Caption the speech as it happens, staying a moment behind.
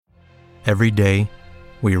Every day,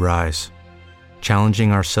 we rise,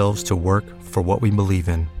 challenging ourselves to work for what we believe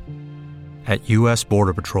in. At U.S.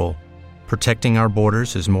 Border Patrol, protecting our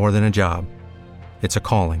borders is more than a job. It's a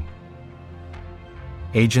calling.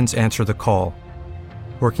 Agents answer the call,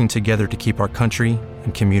 working together to keep our country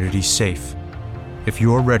and communities safe. If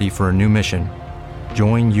you're ready for a new mission,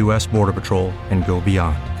 join U.S. Border Patrol and go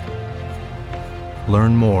beyond.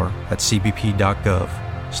 Learn more at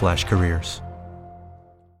cbp.gov/careers.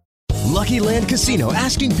 Lucky Land Casino,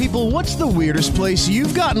 asking people, what's the weirdest place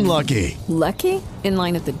you've gotten lucky? Lucky? In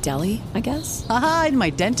line at the deli, I guess? Aha, in my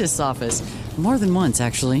dentist's office. More than once,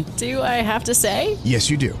 actually. Do I have to say? Yes,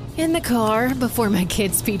 you do. In the car before my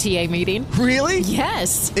kids' PTA meeting. Really?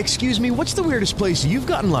 Yes. Excuse me, what's the weirdest place you've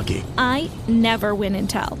gotten lucky? I never win and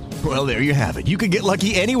tell. Well, there you have it. You can get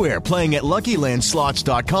lucky anywhere, playing at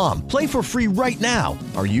LuckyLandSlots.com. Play for free right now.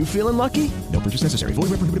 Are you feeling lucky? No purchase necessary.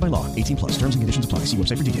 Void where prohibited by law. 18+. Terms and conditions apply. See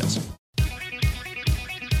website for details.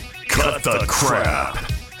 Cut the crap.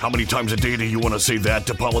 How many times a day do you want to say that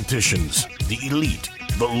to politicians, the elite,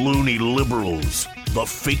 the loony liberals, the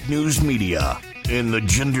fake news media, and the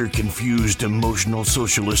gender-confused emotional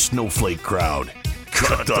socialist snowflake crowd?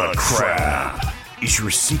 Cut the crap is your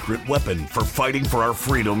secret weapon for fighting for our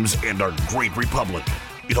freedoms and our great republic.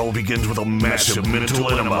 It all begins with a massive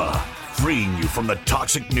mental enema, freeing you from the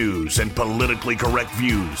toxic news and politically correct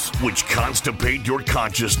views, which constipate your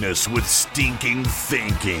consciousness with stinking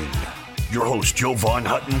thinking. Your host, Jovan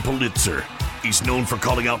Hutton Pulitzer. He's known for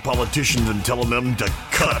calling out politicians and telling them to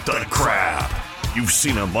cut the crap. You've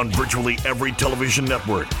seen him on virtually every television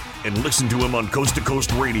network and listened to him on Coast to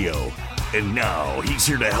Coast Radio. And now he's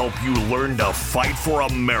here to help you learn to fight for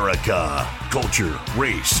America. Culture,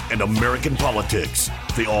 race, and American politics.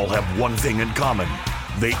 They all have one thing in common.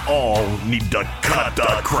 They all need to cut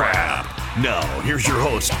the crap. Now, here's your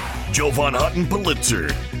host, Jovan Hutton Pulitzer.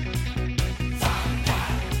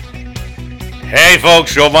 Hey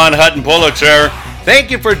folks, Jovan Hutton Pulitzer. Thank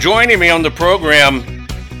you for joining me on the program,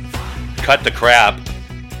 Cut the Crap.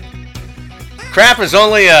 Crap is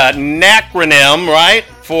only an acronym, right,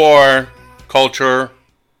 for culture,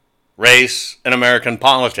 race, and American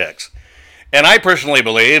politics. And I personally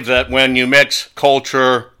believe that when you mix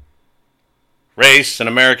culture, race, and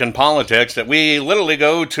American politics, that we literally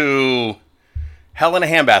go to hell in a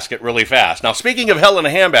handbasket really fast. Now, speaking of hell in a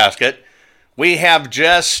handbasket, we have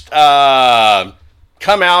just come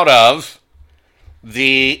out of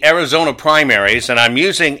the Arizona primaries, and I'm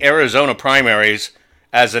using Arizona primaries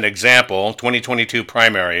as an example, 2022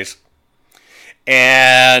 primaries.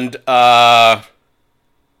 And I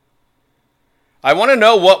want to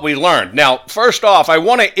know what we learned. Now, first off, I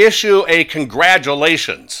want to issue a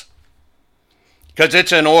congratulations, because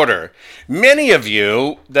it's in order. Many of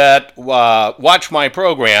you that watch my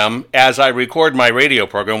program as I record my radio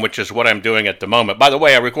program, which is what I'm doing at the moment. By the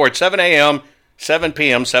way, I record 7 a.m., 7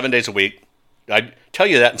 p.m., 7 days a week. I tell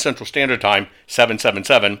you that in Central Standard Time,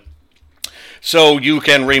 777. So you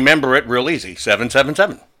can remember it real easy,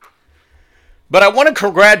 777. But I want to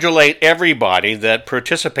congratulate everybody that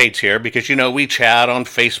participates here because, you know, we chat on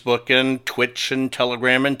Facebook and Twitch and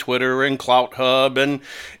Telegram and Twitter and Clout Hub and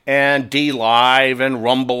DLive and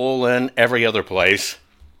Rumble and every other place.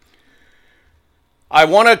 I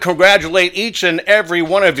want to congratulate each and every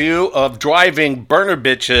one of you of driving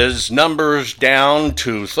Brnovic's numbers down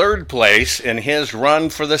to third place in his run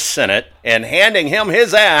for the Senate and handing him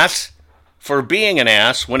his ass for being an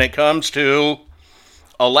ass when it comes to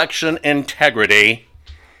election integrity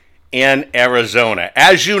in Arizona.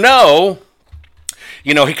 As you know,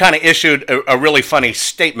 he kind of issued a really funny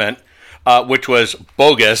statement, which was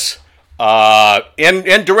bogus,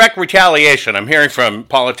 in direct retaliation. I'm hearing from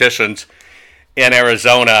politicians in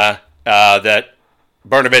Arizona that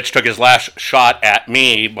Brnovich took his last shot at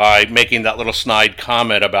me by making that little snide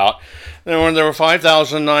comment about when there were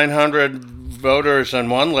 5,900 voters on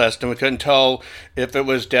one list, and we couldn't tell if it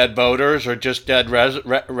was dead voters or just dead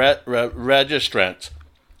registrants.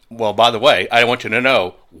 Well, by the way, I want you to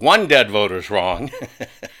know, one dead voter's wrong,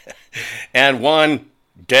 and one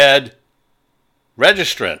dead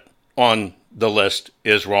registrant on the list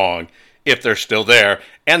is wrong, if they're still there,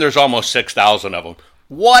 and there's almost 6,000 of them.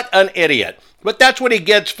 What an idiot. But that's what he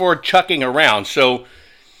gets for chucking around. So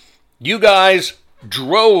you guys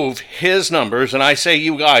drove his numbers, and I say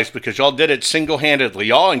you guys because y'all did it single-handedly.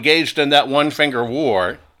 Y'all engaged in that one-finger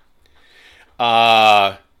war,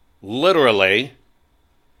 literally,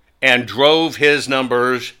 and drove his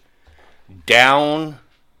numbers down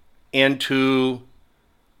into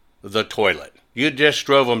the toilet. You just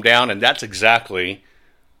drove them down, and that's exactly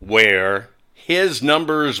where his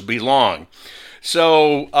numbers belong.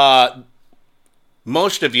 So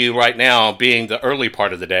most of you right now, being the early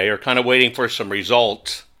part of the day, are kind of waiting for some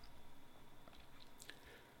results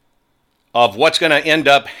of what's going to end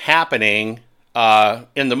up happening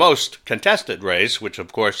in the most contested race, which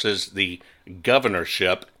of course is the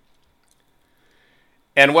governorship,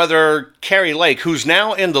 and whether Kari Lake, who's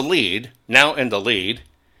now in the lead,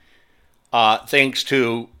 thanks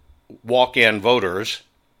to walk-in voters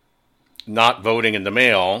not voting in the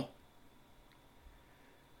mail,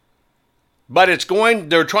 but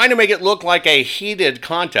they're trying to make it look like a heated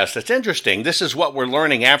contest. It's interesting. This is what we're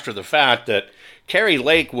learning after the fact, that Kari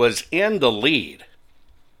Lake was in the lead.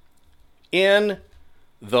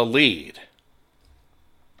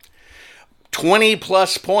 20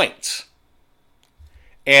 plus points.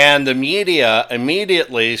 And the media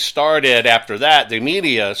immediately started, after that,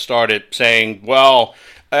 saying, well,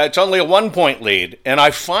 it's only a 1-point lead. And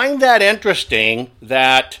I find that interesting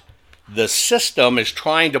that the system is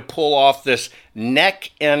trying to pull off this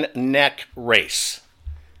neck-and-neck race.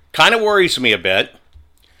 Kind of worries me a bit.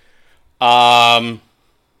 I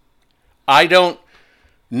don't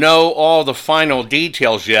know all the final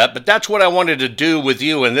details yet, but that's what I wanted to do with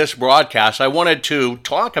you in this broadcast. I wanted to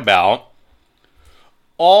talk about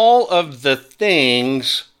all of the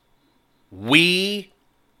things we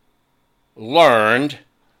learned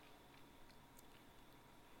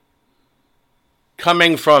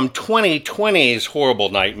coming from 2020's horrible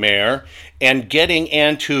nightmare and getting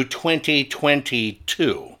into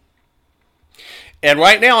 2022. And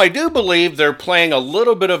right now, I do believe they're playing a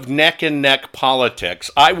little bit of neck-and-neck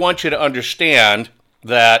politics. I want you to understand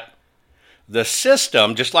that the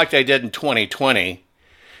system, just like they did in 2020,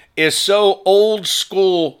 is so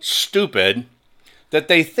old-school stupid that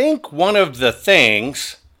they think one of the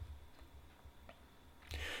things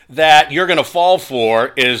that you're going to fall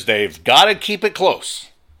for is they've got to keep it close.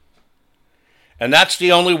 And that's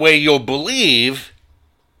the only way you'll believe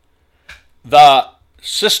the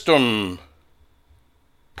system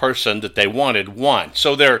person that they wanted won.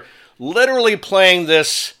 So they're literally playing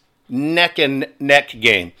this neck and neck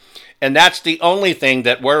game. And that's the only thing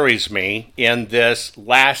that worries me in this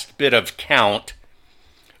last bit of count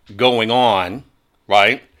going on,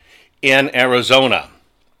 right, in Arizona.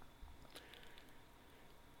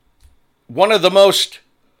 One of the most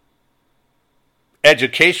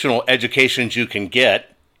educations you can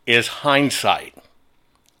get is hindsight.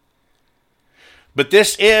 But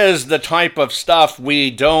this is the type of stuff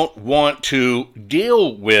we don't want to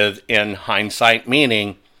deal with in hindsight,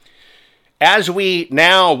 meaning as we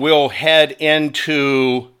now will head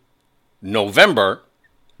into November,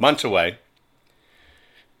 months away,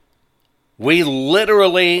 we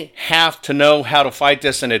literally have to know how to fight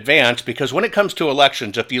this in advance, because when it comes to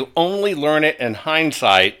elections, if you only learn it in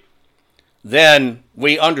hindsight, then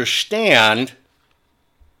we understand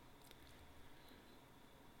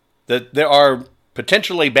that there are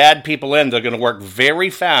potentially bad people that are going to work very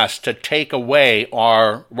fast to take away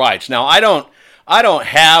our rights. Now, I don't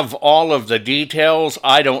have all of the details.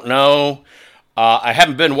 I don't know. I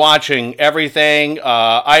haven't been watching everything.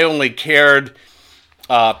 I only cared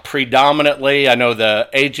predominantly. I know the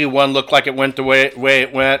AG one looked like it went the way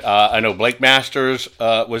it went. I know Blake Masters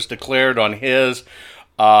was declared on his.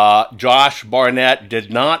 Josh Barnett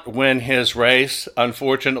did not win his race,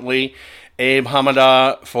 unfortunately. Abe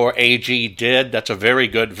Hamada for AG did. That's a very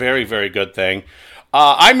good, very, very good thing.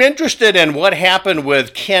 I'm interested in what happened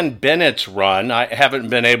with Ken Bennett's run. I haven't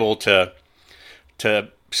been able to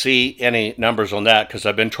see any numbers on that because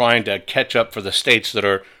I've been trying to catch up for the states that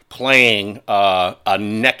are playing a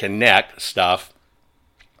neck-and-neck stuff.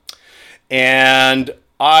 And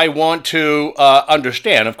I want to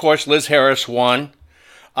understand. Of course, Liz Harris won.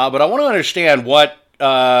 But I want to understand what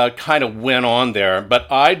kind of went on there. But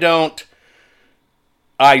I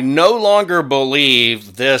no longer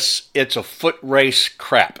believe it's a foot race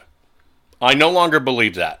crap. I no longer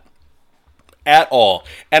believe that at all.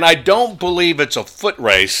 And I don't believe it's a foot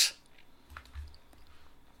race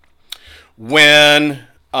when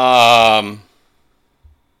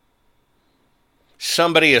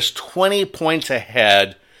somebody is 20 points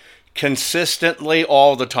ahead consistently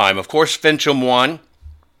all the time. Of course, Fincham won.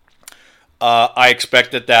 I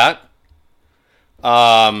expected that.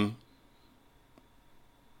 I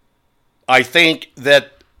think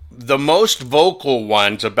that the most vocal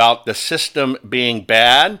ones about the system being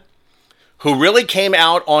bad, who really came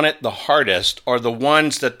out on it the hardest, are the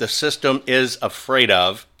ones that the system is afraid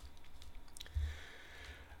of.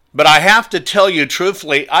 But I have to tell you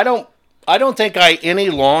truthfully, I don't think I any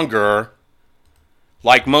longer,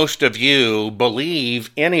 like most of you, believe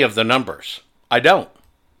any of the numbers. I don't.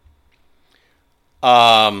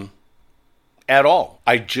 At all.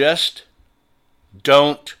 I just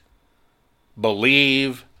don't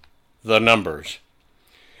believe the numbers.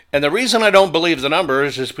 And the reason I don't believe the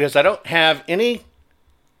numbers is because I don't have any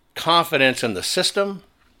confidence in the system,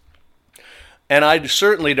 and I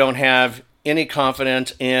certainly don't have any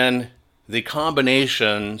confidence in the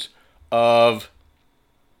combinations of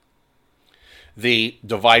the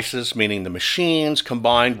devices, meaning the machines,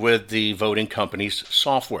 combined with the voting companies'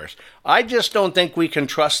 softwares. I just don't think we can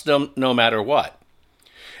trust them no matter what.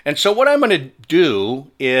 And so what I'm going to do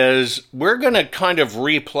is we're going to kind of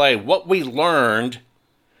replay what we learned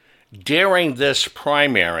during this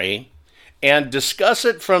primary and discuss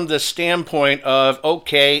it from the standpoint of,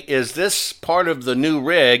 okay, is this part of the new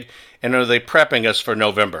rig, and are they prepping us for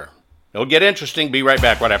November? It'll get interesting. Be right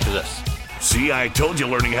back right after this. See, I told you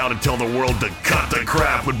learning how to tell the world to cut the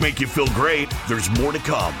crap would make you feel great. There's more to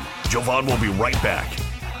come. Jovan will be right back.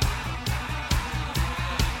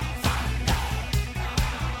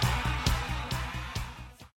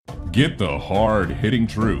 Get the hard-hitting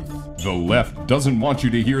truth. The left doesn't want you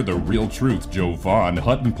to hear the real truth Jovan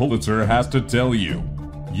Hutton Pulitzer has to tell you.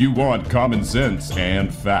 You want common sense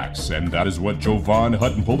and facts, and that is what Jovan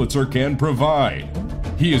Hutton Pulitzer can provide.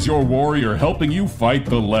 He is your warrior helping you fight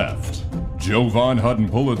the left. Jovan Hutton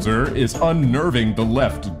Pulitzer is unnerving the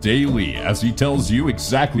left daily as he tells you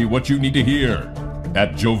exactly what you need to hear.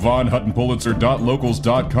 At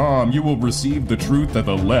JovanHuttonPulitzer.locals.com, you will receive the truth that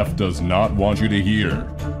the left does not want you to hear.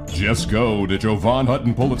 Just go to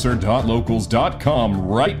JovanHuttonPulitzer.locals.com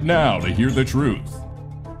right now to hear the truth.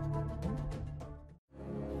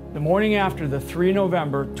 The morning after the 3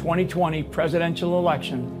 November 2020 presidential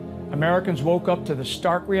election, Americans woke up to the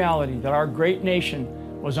stark reality that our great nation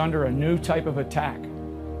was under a new type of attack.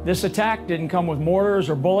 This attack didn't come with mortars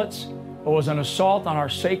or bullets, but was an assault on our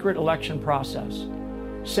sacred election process.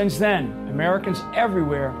 Since then, Americans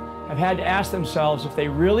everywhere have had to ask themselves if they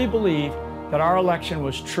really believe that our election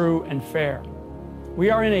was true and fair.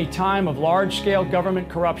 We are in a time of large-scale government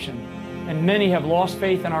corruption, and many have lost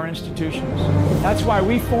faith in our institutions. That's why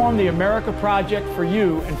we formed the America Project for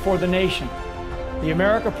you and for the nation. The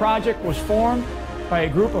America Project was formed by a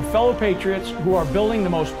group of fellow patriots who are building the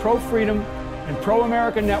most pro-freedom and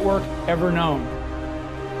pro-America network ever known.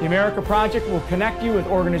 The America Project will connect you with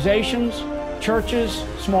organizations, churches,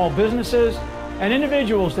 small businesses, and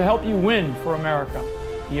individuals to help you win for America.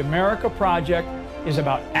 The America Project is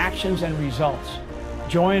about actions and results.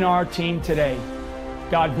 Join our team today.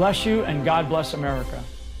 God bless you, and God bless America.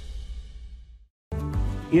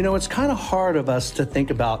 You know, it's kind of hard of us to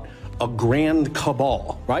think about a grand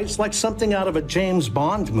cabal, right? It's like something out of a James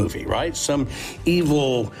Bond movie, right? Some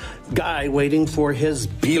evil guy waiting for his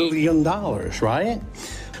 $1 billion, right?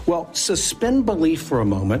 Well, suspend belief for a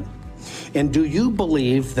moment. And do you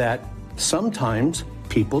believe that sometimes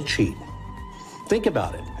people cheat? Think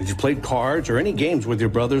about it. If you played cards or any games with your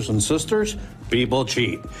brothers and sisters, people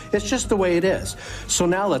cheat. It's just the way it is. So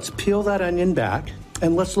now let's peel that onion back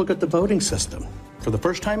and let's look at the voting system. For the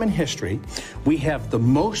first time in history, we have the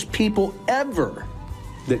most people ever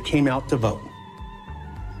that came out to vote.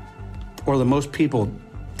 Or the most people,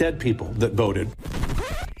 dead people, that voted.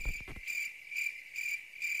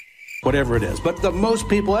 Whatever it is. But the most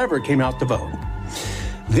people ever came out to vote.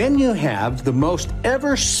 Then you have the most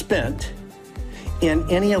ever spent in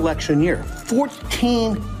any election year.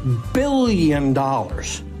 $14 billion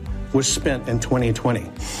was spent in 2020.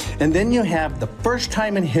 And then you have the first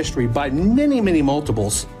time in history, by many, many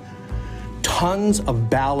multiples, tons of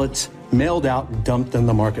ballots mailed out and dumped in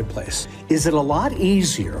the marketplace. Is it a lot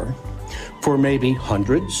easier for maybe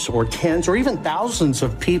hundreds or tens or even thousands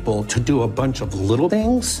of people to do a bunch of little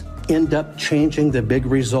things, end up changing the big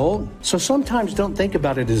result? So sometimes don't think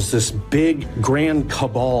about it as this big grand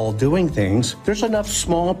cabal doing things. There's enough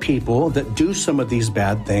small people that do some of these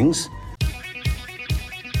bad things.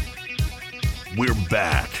 We're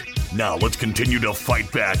back. Now let's continue to fight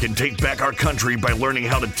back and take back our country by learning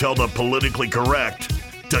how to tell the politically correct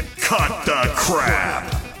to cut the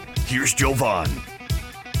crap. Here's Jovan.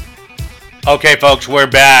 Okay, folks, we're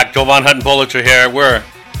back. Jovan Hutton Pulitzer here. We're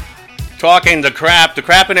talking the crap. The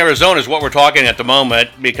crap in Arizona is what we're talking at the moment,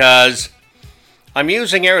 because I'm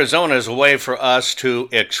using Arizona as a way for us to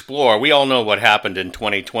explore. We all know what happened in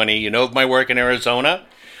 2020. You know of my work in Arizona.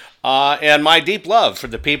 And my deep love for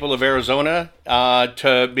the people of Arizona,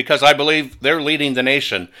 because I believe they're leading the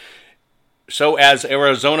nation. So as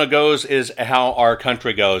Arizona goes is how our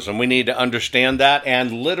country goes, and we need to understand that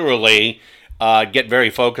and literally get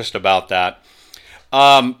very focused about that.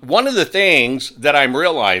 One of the things that I'm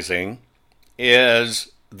realizing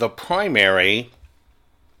is the primary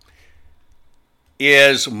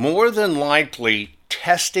is more than likely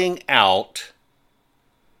testing out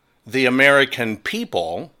the American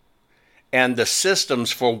people and the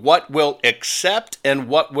systems for what will accept and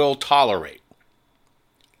what will tolerate.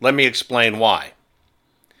 Let me explain why.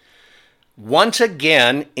 Once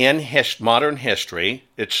again in modern history,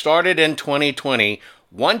 it started in 2020.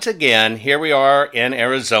 Once again, here we are in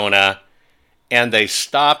Arizona, and they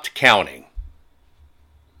stopped counting.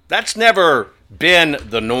 That's never been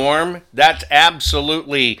the norm. That's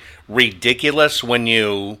absolutely ridiculous when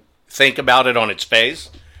you think about it on its face.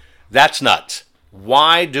 That's nuts.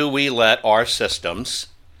 Why do we let our systems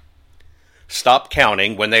stop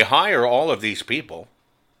counting when they hire all of these people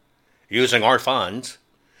using our funds?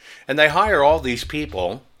 And they hire all these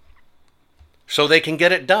people so they can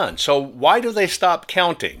get it done. So why do they stop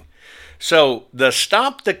counting? So the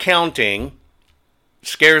stop the counting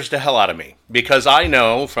scares the hell out of me, because I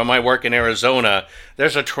know from my work in Arizona,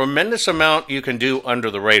 there's a tremendous amount you can do under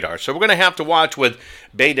the radar. So we're going to have to watch with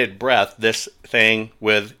bated breath this thing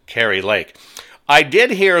with Kari Lake. I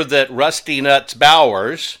did hear that Rusty Nuts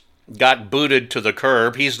Bowers got booted to the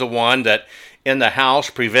curb. He's the one that in the House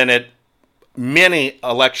prevented many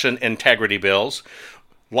election integrity bills,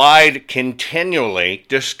 lied continually,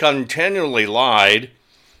 just continually lied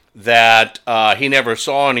that he never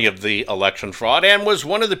saw any of the election fraud, and was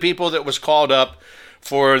one of the people that was called up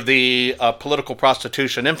for the political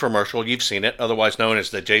prostitution infomercial. You've seen it, otherwise known as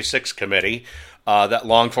the J6 Committee, that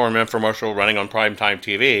long-form infomercial running on primetime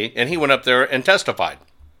TV, and he went up there and testified.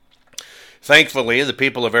 Thankfully, the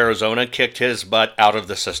people of Arizona kicked his butt out of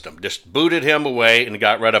the system, just booted him away and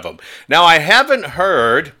got rid of him. Now, I haven't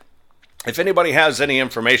heard, if anybody has any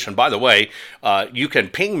information, by the way, you can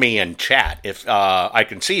ping me in chat. If I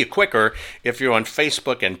can see you quicker if you're on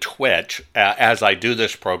Facebook and Twitch as I do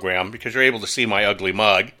this program, because you're able to see my ugly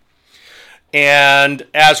mug. And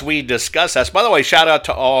as we discuss this, by the way, shout out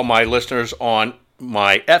to all my listeners on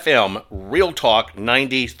my FM Real Talk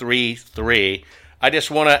 93.3. I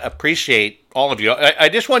just want to appreciate all of you. I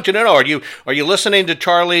just want you to know, are you listening to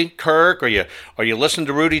Charlie Kirk? Are you listening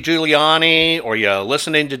to Rudy Giuliani? Are you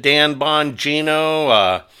listening to Dan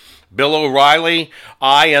Bongino, Bill O'Reilly?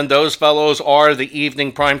 I and those fellows are the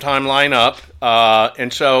evening primetime lineup.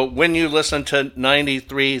 And so when you listen to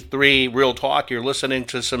 93.3 Real Talk, you're listening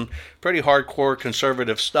to some pretty hardcore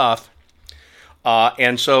conservative stuff.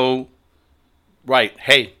 And so, right,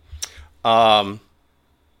 hey,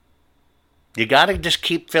 you got to just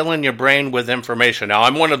keep filling your brain with information. Now,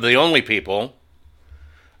 I'm one of the only people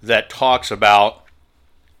that talks about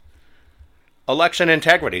election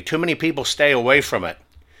integrity. Too many people stay away from it.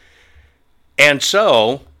 And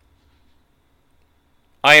so,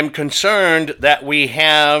 I am concerned that we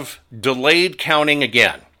have delayed counting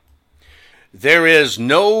again. There is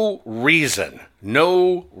no reason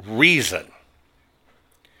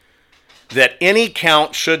that any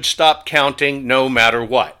count should stop counting no matter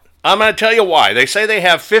what. I'm going to tell you why. They say they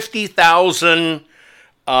have 50,000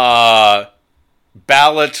 ballots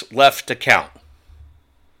left to count.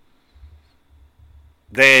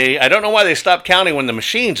 I don't know why they stopped counting when the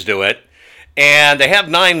machines do it. And they have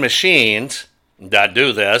 9 machines that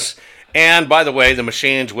do this. And by the way, the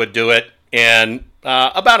machines would do it in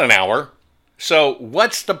about an hour. So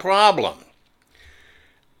what's the problem?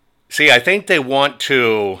 See, I think they want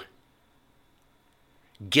to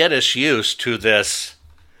get us used to this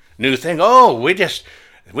new thing. Oh,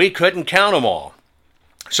 we couldn't count them all.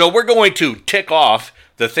 So we're going to tick off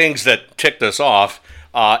the things that ticked us off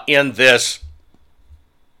in this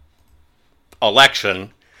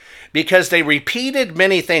election, because they repeated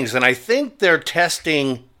many things, and I think they're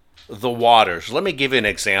testing the waters. Let me give you an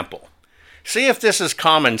example. See if this is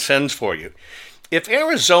common sense for you. If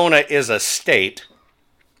Arizona is a state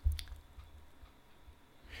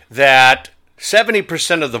that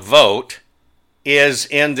 70% of the vote is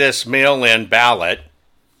in this mail-in ballot,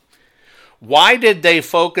 why did they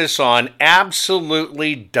focus on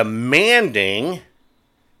absolutely demanding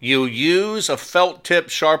you use a felt-tip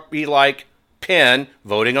Sharpie-like pen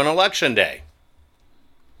voting on Election Day?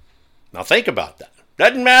 Now think about that.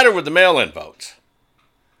 Doesn't matter with the mail-in votes.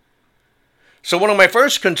 So one of my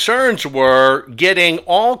first concerns were getting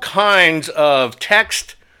all kinds of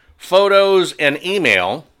text, photos, and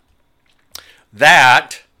email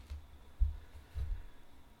that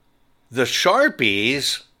the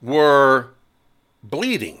Sharpies were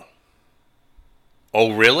bleeding.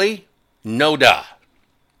 Oh, really? No duh.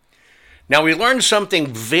 Now, we learned something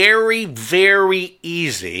very, very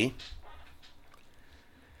easy,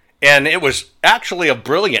 and it was actually a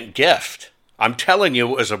brilliant gift. I'm telling you,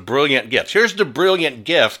 it was a brilliant gift. Here's the brilliant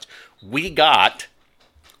gift we got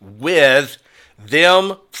with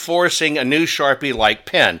them forcing a new Sharpie-like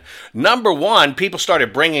pen. Number one, people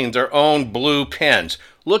started bringing their own blue pens.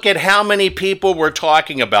 Look at how many people were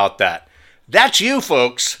talking about that. That's you,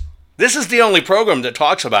 folks. This is the only program that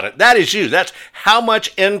talks about it. That is you. That's how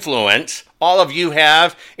much influence all of you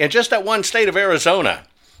have in just that one state of Arizona.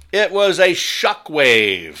 It was a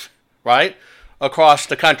shockwave, right, across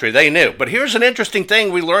the country. They knew. But here's an interesting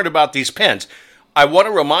thing we learned about these pins. I want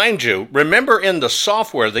to remind you, remember in the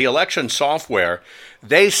software, the election software,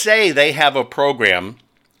 they say they have a program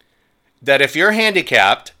that if you're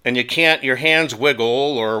handicapped and you can't, your hands wiggle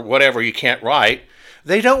or whatever, you can't write,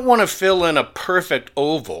 they don't want to fill in a perfect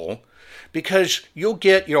oval because you'll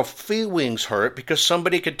get your feelings hurt because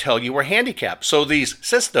somebody could tell you were handicapped. So these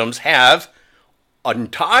systems have an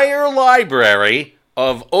entire library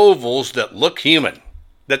of ovals that look human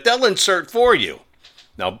that they'll insert for you.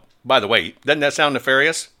 Now, by the way, doesn't that sound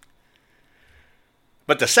nefarious?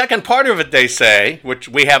 But the second part of it, they say, which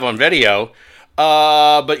we have on video,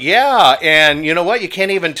 but yeah, and you know what? You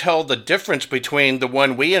can't even tell the difference between the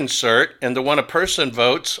one we insert and the one a person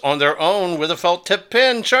votes on their own with a felt tip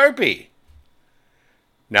pen Sharpie.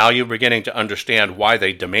 Now you're beginning to understand why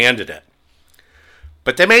they demanded it.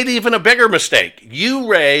 But they made even a bigger mistake. You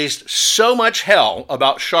raised so much hell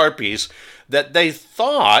about Sharpies that they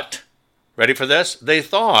thought, ready for this? They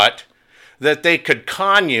thought that they could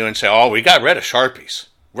con you and say, oh, we got rid of Sharpies.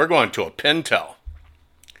 We're going to a Pentel.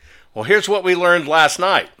 Well, here's what we learned last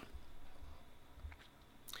night.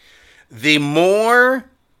 The more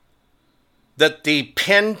that the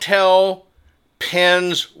Pentel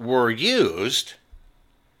pens were used,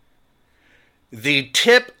 the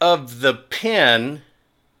tip of the pen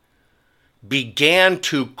began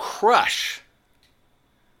to crush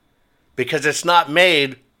because it's not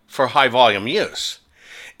made for high volume use.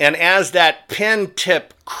 And as that pen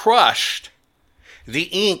tip crushed, the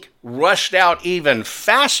ink rushed out even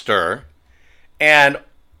faster and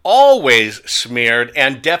always smeared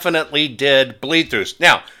and definitely did bleed throughs.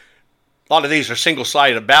 Now, a lot of these are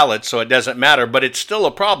single-sided ballots, so it doesn't matter, but it's still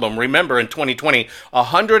a problem. Remember, in 2020,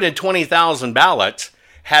 120,000 ballots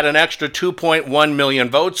had an extra 2.1 million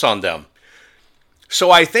votes on them.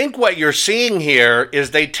 So I think what you're seeing here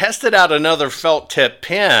is they tested out another felt tip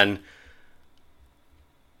pen,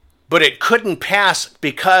 but it couldn't pass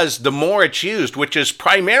because the more it's used, which is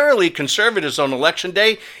primarily conservatives on election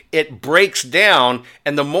day, it breaks down,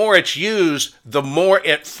 and the more it's used, the more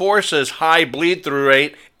it forces high bleed-through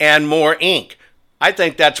rate and more ink. I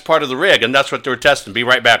think that's part of the rig, and that's what they're testing. Be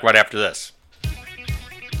right back right after this.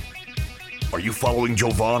 Are you following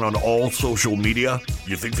Jovan on all social media?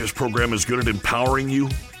 You think this program is good at empowering you?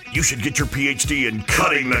 You should get your PhD in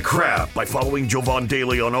cutting the crap by following Jovan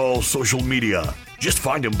daily on all social media. Just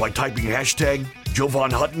find him by typing hashtag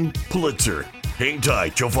Jovan Hutton Pulitzer. Hang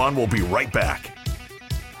tight, Jovan will be right back.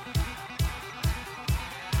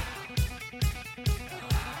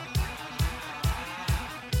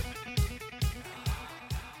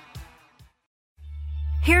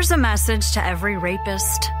 Here's a message to every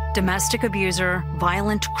rapist, domestic abuser,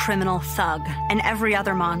 violent criminal thug, and every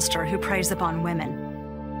other monster who preys upon women.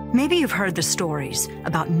 Maybe you've heard the stories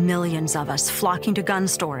about millions of us flocking to gun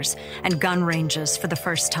stores and gun ranges for the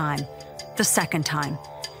first time, the second time,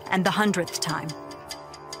 and the 100th time.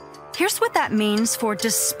 Here's what that means for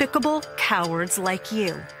despicable cowards like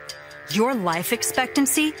you. Your life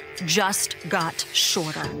expectancy just got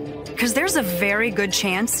shorter. Because there's a very good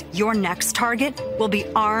chance your next target will be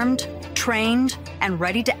armed, trained, and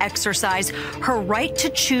ready to exercise her right to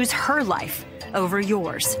choose her life over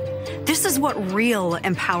yours. This is what real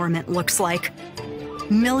empowerment looks like.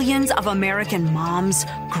 Millions of American moms,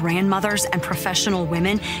 grandmothers, and professional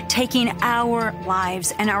women taking our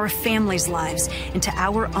lives and our families' lives into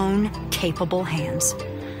our own capable hands.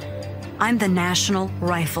 I'm the National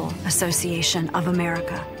Rifle Association of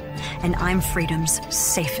America, and I'm freedom's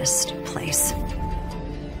safest place.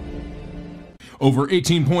 Over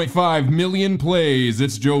 18.5 million plays.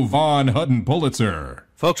 It's Jovan Hutton Pulitzer.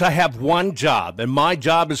 Folks, I have one job, and my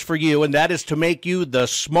job is for you, and that is to make you the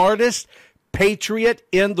smartest patriot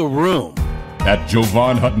in the room. At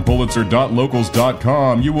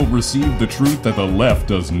JovanHuttonPulitzer.locals.com, you will receive the truth that the left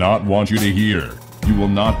does not want you to hear. You will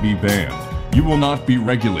not be banned. You will not be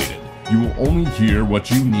regulated. You will only hear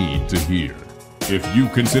what you need to hear. If you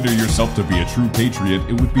consider yourself to be a true patriot,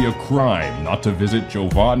 it would be a crime not to visit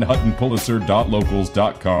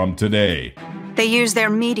JovanHuttonPulitzer.locals.com today. They use their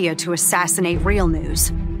media to assassinate real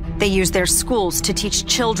news. They use their schools to teach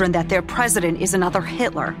children that their president is another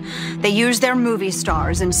Hitler. They use their movie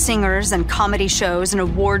stars and singers and comedy shows and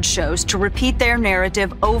award shows to repeat their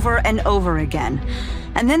narrative over and over again.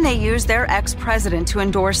 And then they use their ex-president to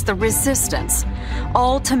endorse the resistance,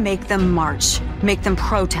 all to make them march, make them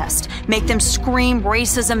protest, make them scream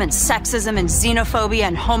racism and sexism and xenophobia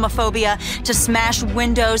and homophobia, to smash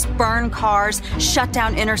windows, burn cars, shut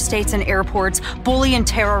down interstates and airports, bully and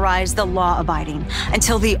terrorize the law-abiding,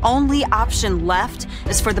 until the only option left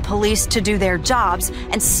is for the police to do their jobs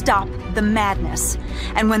and stop the madness.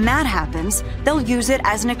 And when that happens, they'll use it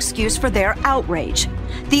as an excuse for their outrage.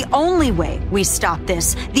 The only way we stop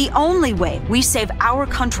this, the only way we save our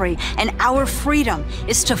country and our freedom,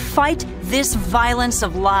 is to fight this violence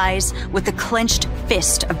of lies with the clenched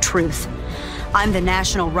fist of truth. I'm the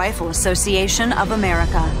National Rifle Association of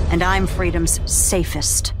America, and I'm freedom's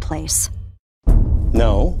safest place.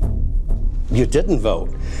 No, you didn't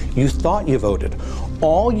vote. You thought you voted.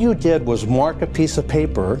 All you did was mark a piece of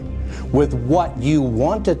paper with what you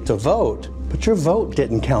wanted to vote, but your vote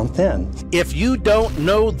didn't count then. If you don't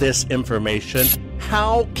know this information,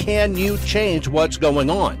 how can you change what's going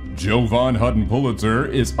on? Jovan Hutton Pulitzer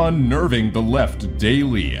is unnerving the left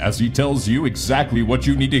daily as he tells you exactly what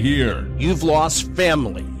you need to hear. You've lost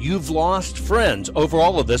family. You've lost friends over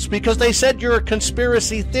all of this because they said you're a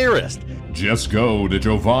conspiracy theorist. Just go to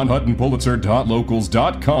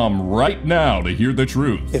jovanhuttonpulitzer.locals.com right now to hear the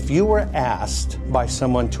truth. If you were asked by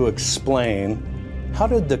someone to explain, how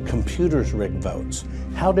did the computers rig votes?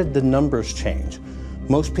 How did the numbers change?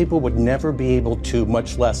 Most people would never be able to,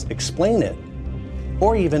 much less explain it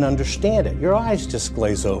or even understand it. Your eyes just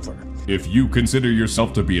glaze over. If you consider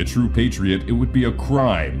yourself to be a true patriot, it would be a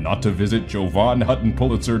crime not to visit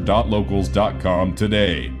jovanhuttonpulitzer.locals.com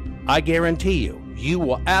today. I guarantee you, you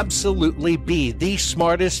will absolutely be the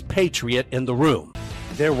smartest patriot in the room.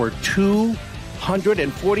 There were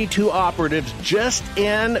 242 operatives just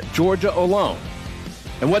in Georgia alone.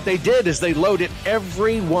 And what they did is they loaded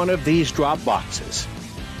every one of these drop boxes.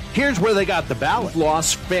 Here's where they got the ballot. You've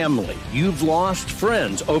lost family. You've lost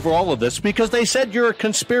friends over all of this because they said you're a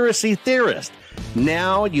conspiracy theorist.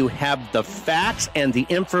 Now you have the facts and the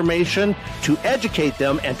information to educate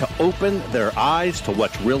them and to open their eyes to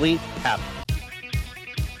what's really happening.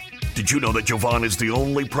 Did you know that Jovan is the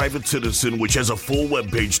only private citizen which has a full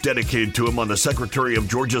webpage dedicated to him on the Secretary of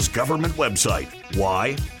Georgia's government website?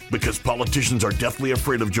 Why? Because politicians are deathly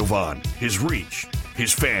afraid of Jovan, his reach,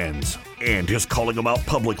 his fans, and his calling them out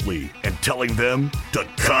publicly and telling them to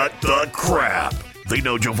cut the crap. They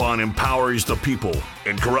know Jovan empowers the people,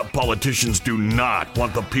 and corrupt politicians do not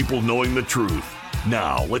want the people knowing the truth.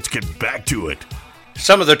 Now, let's get back to it.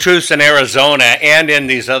 Some of the truths in Arizona and in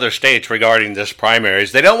these other states regarding this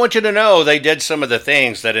primaries, they don't want you to know they did some of the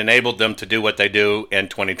things that enabled them to do what they do in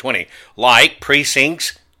 2020, like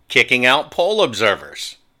precincts kicking out poll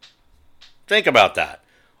observers. Think about that.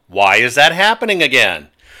 Why is that happening again?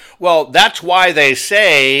 Well, that's why they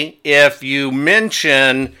say if you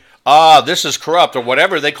mention, this is corrupt or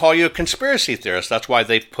whatever, they call you a conspiracy theorist. That's why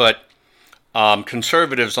they've put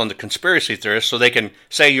conservatives on the conspiracy theorists so they can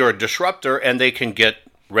say you're a disruptor and they can get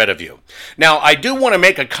rid of you. Now, I do want to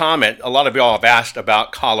make a comment. A lot of y'all have asked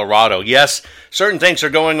about Colorado. Yes, certain things are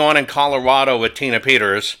going on in Colorado with Tina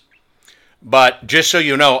Peters, but just so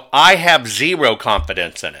you know, I have zero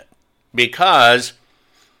confidence in it because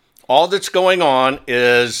all that's going on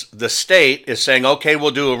is the state is saying, okay,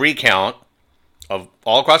 we'll do a recount of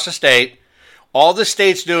all across the state. All the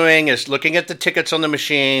state's doing is looking at the tickets on the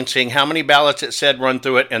machine, seeing how many ballots it said run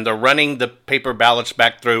through it, and they're running the paper ballots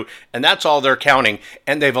back through, and that's all they're counting,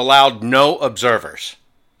 and they've allowed no observers.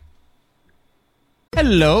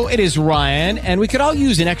 Hello, it is Ryan, and we could all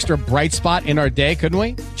use an extra bright spot in our day, couldn't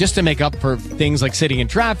we? Just to make up for things like sitting in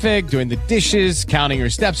traffic, doing the dishes, counting your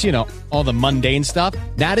steps, you know, all the mundane stuff.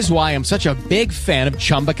 That is why I'm such a big fan of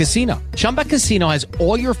Chumba Casino. Chumba Casino has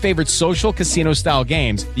all your favorite social casino-style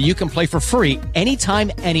games that you can play for free anytime,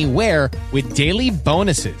 anywhere with daily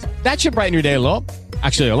bonuses. That should brighten your day a little.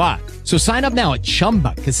 Actually, a lot. So sign up now at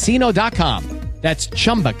ChumbaCasino.com. That's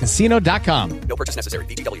ChumbaCasino.com. No purchase necessary.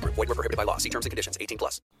 VGW Group. Void where prohibited by law. See terms and conditions.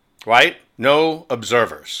 18+. Right? No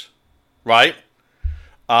observers. Right?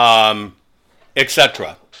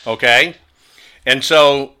 Etc. Okay? And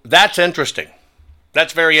so that's interesting.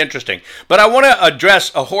 That's very interesting. But I want to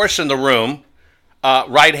address a horse in the room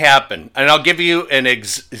right happened. And I'll give you an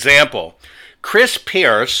example. Chris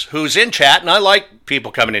Pierce, who's in chat, and I like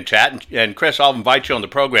people coming in chat, and Chris, I'll invite you on the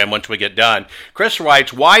program once we get done. Chris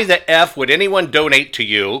writes, why the F would anyone donate to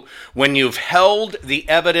you when you've held the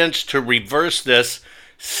evidence to reverse this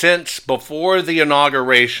since before the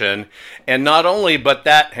inauguration? And not only, but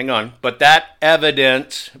that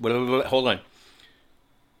evidence, hold on.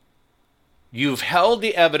 You've held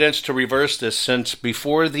the evidence to reverse this since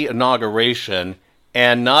before the inauguration,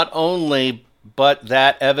 and not only but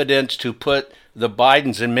that evidence to put the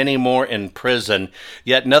Bidens and many more in prison.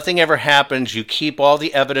 Yet nothing ever happens. You keep all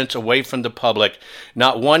the evidence away from the public.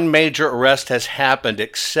 Not one major arrest has happened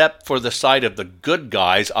except for the side of the good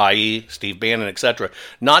guys, i.e. Steve Bannon, etc.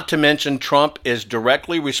 Not to mention Trump is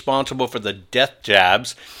directly responsible for the death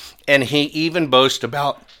jabs, and he even boasts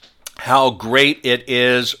about how great it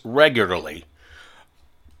is regularly.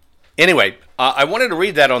 Anyway, I wanted to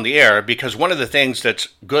read that on the air because one of the things that's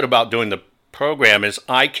good about doing the program is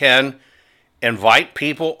I can invite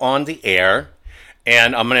people on the air,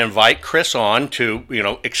 and I'm going to invite Chris on to,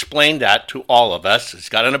 explain that to all of us. He's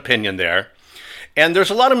got an opinion there. And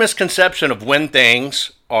there's a lot of misconception of when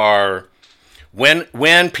things are,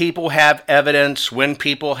 when people have evidence, when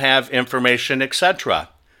people have information, etc.,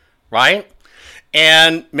 right?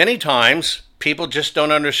 And many times people just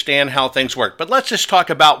don't understand how things work. But let's just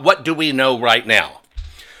talk about what do we know right now.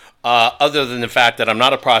 Other than the fact that I'm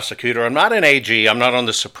not a prosecutor, I'm not an AG, I'm not on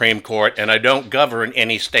the Supreme Court, and I don't govern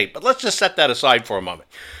any state. But let's just set that aside for a moment.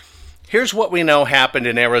 Here's what we know happened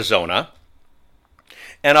in Arizona,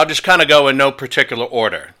 and I'll just kind of go in no particular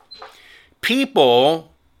order.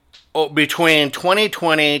 People between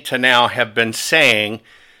 2020 to now have been saying,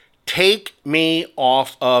 take me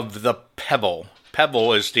off of the PEVL.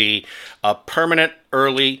 PEVL is the Permanent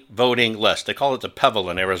Early Voting List. They call it the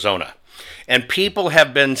PEVL in Arizona. And people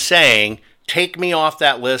have been saying, take me off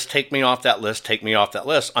that list, take me off that list, take me off that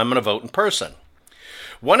list. I'm going to vote in person.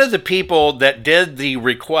 One of the people that did the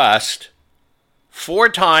request 4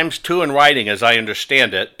 times, 2 in writing, as I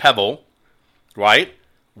understand it, PEVL, right,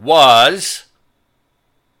 was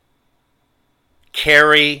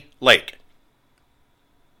Kari Lake.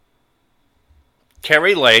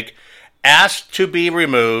 Kari Lake asked to be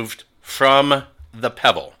removed from the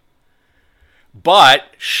PEVL. But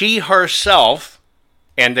she herself,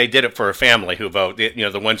 and they did it for her family who vote,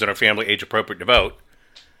 the ones in her family age appropriate to vote,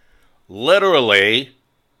 literally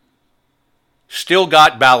still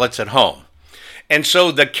got ballots at home. And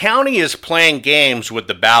so the county is playing games with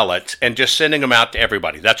the ballots and just sending them out to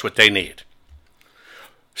everybody. That's what they need.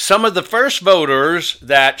 Some of the first voters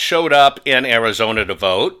that showed up in Arizona to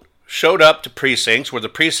vote showed up to precincts where the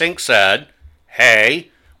precinct said, hey,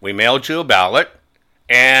 we mailed you a ballot,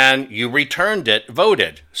 and you returned it,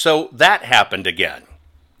 voted. So that happened again.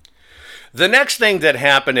 The next thing that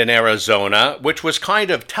happened in Arizona, which was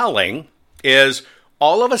kind of telling, is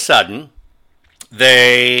all of a sudden,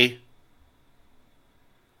 they,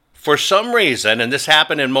 for some reason, and this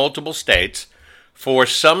happened in multiple states, for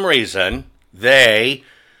some reason, they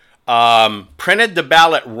printed the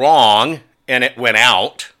ballot wrong, and it went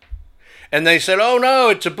out. And they said, oh no,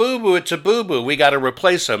 it's a boo-boo, it's a boo-boo, we got to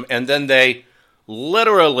replace them. And then they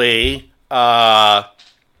literally had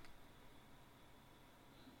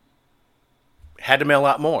to mail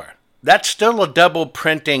out more. That's still a double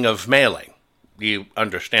printing of mailing. You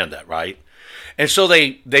understand that, right? And so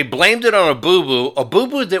they blamed it on a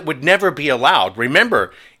boo-boo that would never be allowed.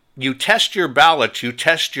 Remember, you test your ballots, you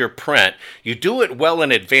test your print, you do it well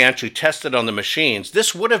in advance, you test it on the machines.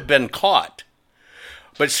 This would have been caught.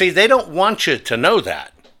 But see, they don't want you to know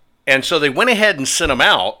that. And so they went ahead and sent them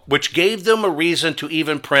out, which gave them a reason to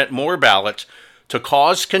even print more ballots to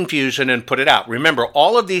cause confusion and put it out. Remember,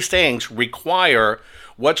 all of these things require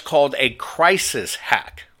what's called a crisis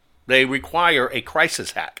hack. They require a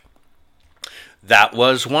crisis hack. That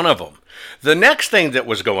was one of them. The next thing that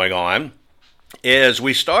was going on is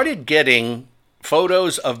we started getting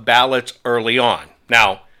photos of ballots early on.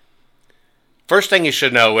 Now, first thing you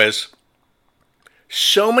should know is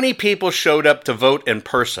so many people showed up to vote in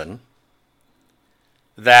person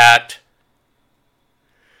that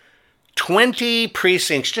 20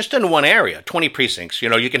 precincts, just in one area, 20 precincts,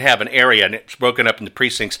 you can have an area and it's broken up into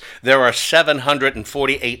precincts. There are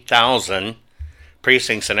 748,000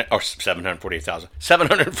 precincts in it, or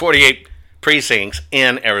 748 precincts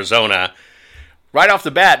in Arizona. Right off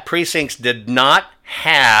the bat, precincts did not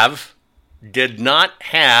have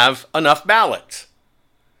enough ballots.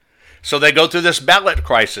 So they go through this ballot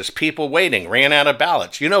crisis, people waiting, ran out of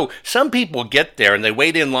ballots. Some people get there and they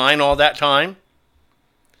wait in line all that time.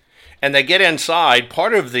 And they get inside.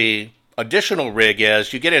 Part of the additional rig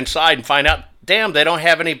is you get inside and find out, damn, they don't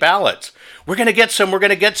have any ballots. We're going to get some.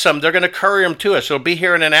 They're going to courier them to us. It'll be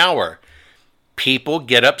here in an hour. People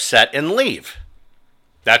get upset and leave.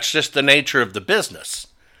 That's just the nature of the business.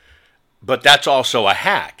 But that's also a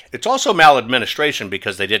hack. It's also maladministration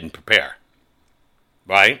because they didn't prepare.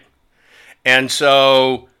 Right? And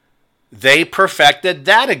so they perfected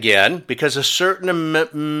that again because a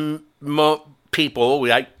certain people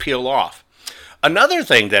we peel off. Another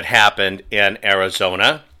thing that happened in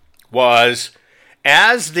Arizona was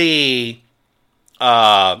as the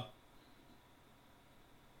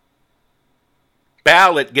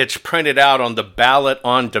ballot gets printed out on the ballot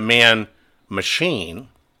on demand machine,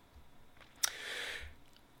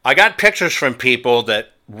 I got pictures from people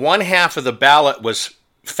that one half of the ballot was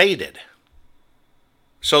faded.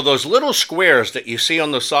 So those little squares that you see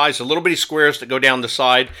on the sides, the little bitty squares that go down the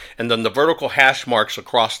side, and then the vertical hash marks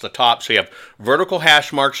across the top. So you have vertical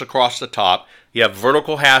hash marks across the top, you have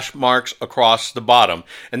vertical hash marks across the bottom,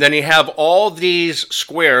 and then you have all these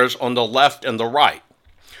squares on the left and the right.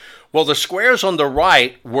 Well, the squares on the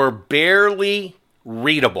right were barely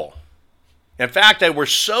readable. In fact, they were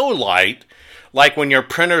so light, like when your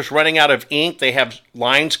printer's running out of ink, they have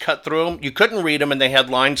lines cut through them. You couldn't read them, and they had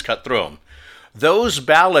lines cut through them. Those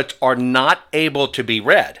ballots are not able to be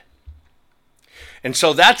read. And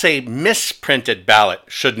so that's a misprinted ballot.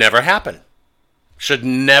 Should never happen. Should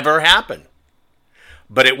never happen.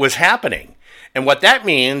 But it was happening. And what that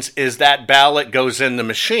means is that ballot goes in the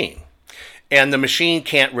machine, and the machine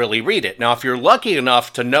can't really read it. Now, if you're lucky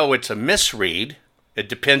enough to know it's a misread, it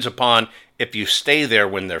depends upon if you stay there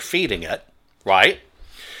when they're feeding it, right?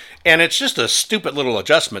 And it's just a stupid little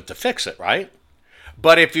adjustment to fix it, right?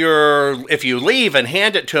 But if you leave and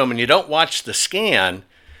hand it to them and you don't watch the scan,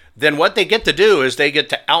 then what they get to do is they get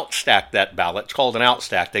to outstack that ballot. It's called an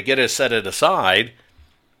outstack. They get to set it aside,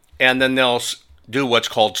 and then they'll do what's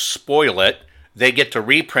called spoil it. They get to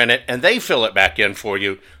reprint it, and they fill it back in for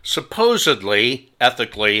you, supposedly,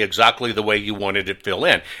 ethically, exactly the way you wanted it filled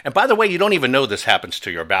in. And by the way, you don't even know this happens to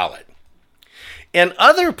your ballot. In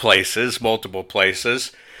other places, multiple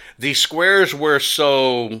places, the squares were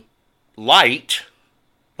so light,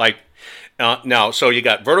 so you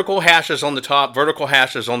got vertical hashes on the top, vertical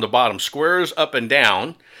hashes on the bottom, squares up and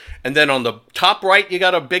down, and then on the top right you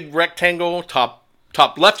got a big rectangle, top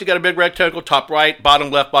left you got a big rectangle, top right, bottom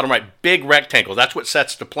left, bottom right, big rectangle. That's what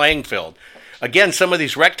sets the playing field. Again, some of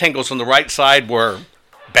these rectangles on the right side were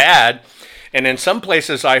bad, and in some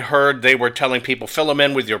places I heard they were telling people fill them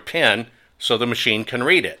in with your pen so the machine can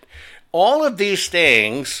read it. All of these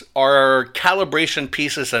things are calibration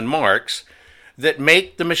pieces and marks that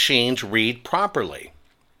make the machines read properly.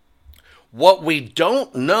 What we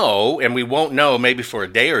don't know, and we won't know maybe for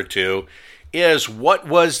a day or two, is what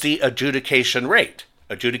was the adjudication rate.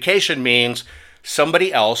 Adjudication means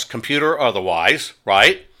somebody else, computer or otherwise,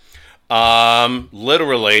 right,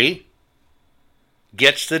 literally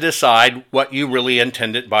gets to decide what you really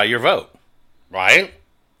intended by your vote, right?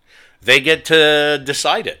 They get to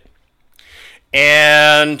decide it.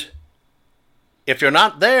 And if you're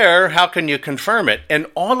not there, how can you confirm it? And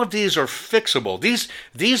all of these are fixable.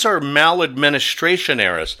 These are maladministration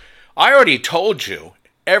errors. I already told you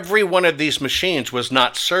every one of these machines was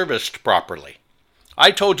not serviced properly. I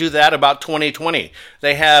told you that about 2020.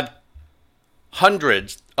 They have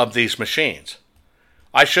hundreds of these machines.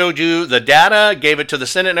 I showed you the data, gave it to the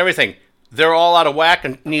Senate and everything. They're all out of whack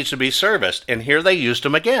and needs to be serviced. And here they used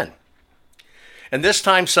them again. And this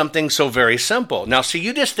time something so very simple. Now, see,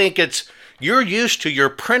 you just think you're used to your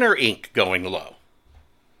printer ink going low,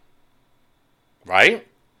 right?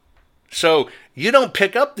 So you don't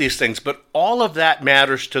pick up these things, but all of that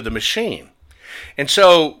matters to the machine. And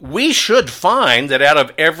so we should find that out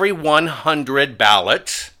of every 100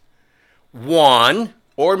 ballots, 1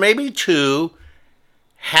 or maybe 2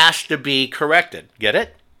 has to be corrected. Get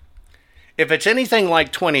it? If it's anything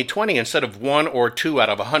like 2020, instead of 1 or 2 out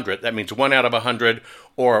of 100, that means 1 out of 100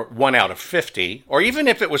 or 1 out of 50, or even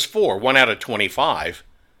if it was 4, 1 out of 25,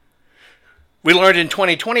 we learned in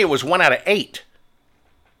 2020 it was 1 out of 8.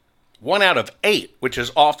 1 out of 8, which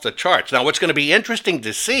is off the charts. Now, what's going to be interesting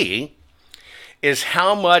to see is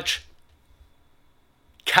how much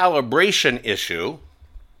calibration issue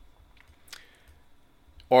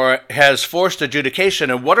or has forced adjudication,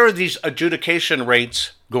 and what are these adjudication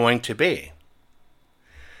rates going to be?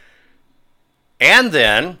 And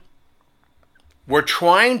then they're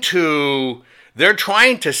trying to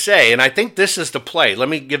say, and I think this is the play. Let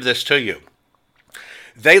me give this to you.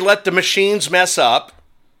 They let the machines mess up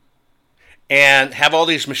and have all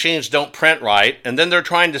these machines don't print right, and then they're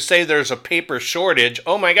trying to say there's a paper shortage.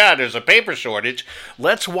 Oh my God, there's a paper shortage.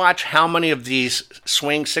 Let's watch how many of these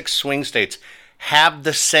 6 swing states have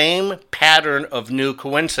the same pattern of new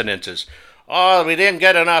coincidences. Oh, we didn't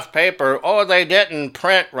get enough paper. Oh, they didn't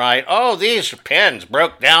print right. Oh, these pens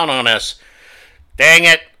broke down on us. Dang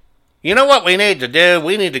it. You know what we need to do?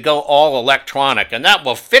 We need to go all electronic, and that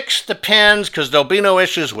will fix the pens because there'll be no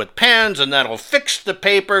issues with pens, and that'll fix the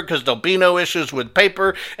paper because there'll be no issues with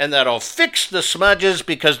paper, and that'll fix the smudges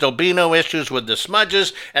because there'll be no issues with the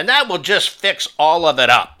smudges, and that will just fix all of it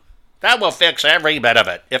up. That will fix every bit of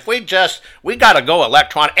it. If we got to go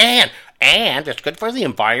electronic, and And it's good for the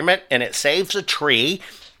environment, and it saves a tree,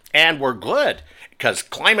 and we're good. Because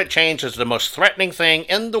climate change is the most threatening thing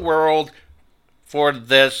in the world for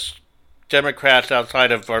this Democrats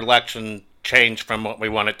outside of our election change from what we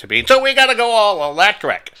want it to be. So we got to go all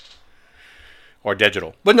electric. Or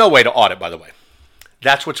digital. But no way to audit, by the way.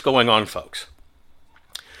 That's what's going on, folks.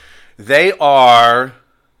 They are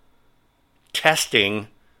testing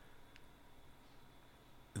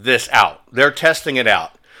this out. They're testing it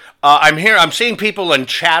out. I'm seeing people in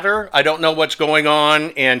Chatter. I don't know what's going on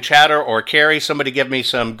in Chatter or Carrie. Somebody give me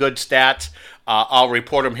some good stats. I'll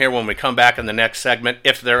report them here when we come back in the next segment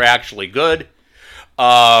if they're actually good.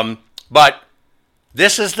 But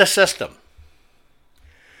this is the system.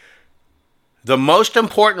 The most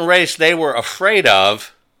important race they were afraid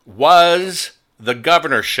of was the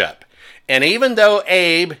governorship. And even though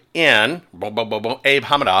Abe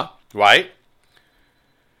Hamada, right,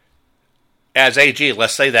 as AG,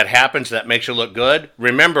 let's say that happens, that makes you look good.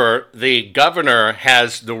 Remember, the governor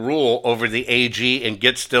has the rule over the AG and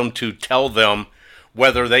gets them to tell them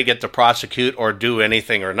whether they get to prosecute or do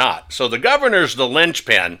anything or not. So the governor's the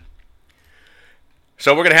linchpin.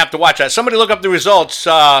 So we're going to have to watch that. Somebody look up the results.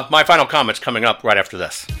 My final comments coming up right after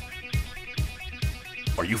this.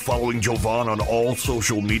 Are you following Jovan on all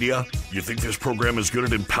social media? You think this program is good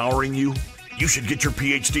at empowering you? You should get your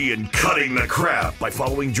PhD in cutting the crap by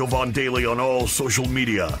following Jovan Daily on all social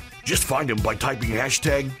media. Just find him by typing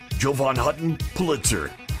hashtag Jovan Hutton Pulitzer.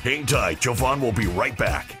 Hang tight, Jovan will be right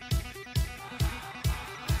back.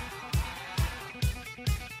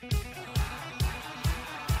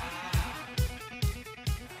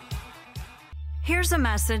 Here's a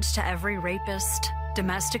message to every rapist,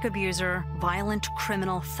 domestic abuser, violent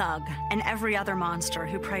criminal thug, and every other monster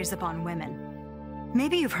who preys upon women.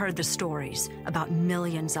 Maybe you've heard the stories about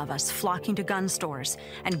millions of us flocking to gun stores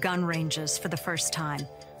and gun ranges for the first time,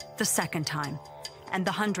 the second time, and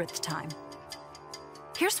the 100th time.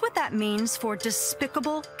 Here's what that means for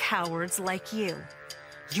despicable cowards like you.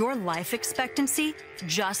 Your life expectancy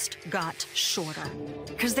just got shorter.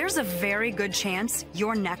 Because there's a very good chance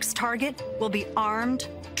your next target will be armed,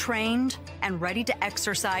 trained, and ready to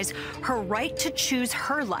exercise her right to choose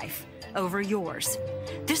her life over yours.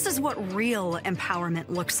 This is what real empowerment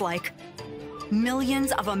looks like.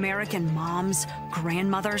 Millions of American moms,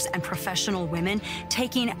 grandmothers, and professional women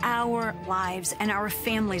taking our lives and our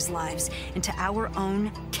families' lives into our own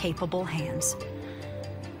capable hands.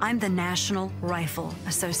 I'm the National Rifle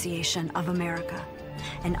Association of America,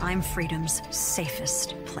 and I'm freedom's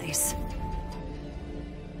safest place.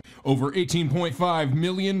 Over 18.5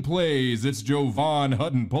 million plays, it's Jovan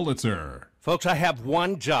Hutton Pulitzer. Folks, I have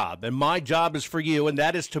one job, and my job is for you, and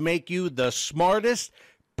that is to make you the smartest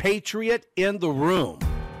patriot in the room.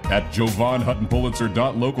 At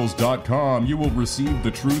JovanHuttonPulitzer.locals.com, you will receive the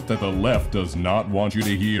truth that the left does not want you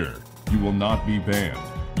to hear. You will not be banned.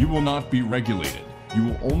 You will not be regulated. You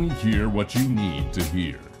will only hear what you need to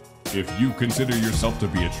hear. If you consider yourself to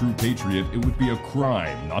be a true patriot, it would be a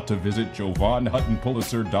crime not to visit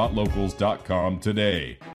JovanHuttonPulitzer.locals.com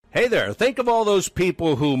today. Hey there, think of all those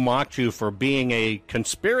people who mocked you for being a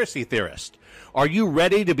conspiracy theorist. Are you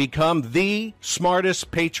ready to become the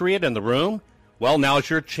smartest patriot in the room? Well, now's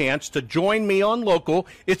your chance to join me on Local.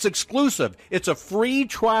 It's exclusive. It's a free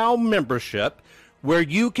trial membership where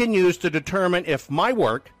you can use to determine if my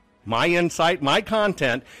work, my insight, my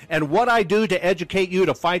content, and what I do to educate you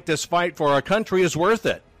to fight this fight for our country is worth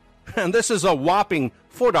it. And this is a whopping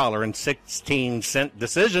 $4.16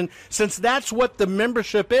 decision, since that's what the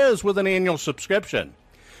membership is with an annual subscription.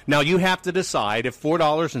 Now, you have to decide if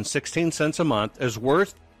 $4.16 a month is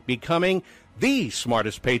worth becoming the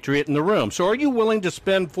smartest patriot in the room. So are you willing to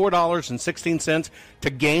spend $4.16 to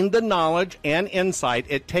gain the knowledge and insight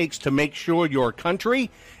it takes to make sure your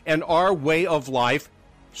country and our way of life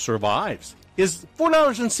survives? Is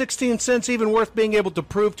 $4.16 even worth being able to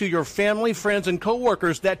prove to your family, friends, and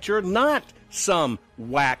coworkers that you're not some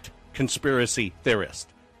whacked conspiracy theorist?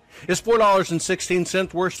 Is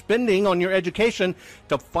 $4.16 worth spending on your education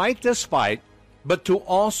to fight this fight, but to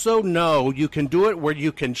also know you can do it where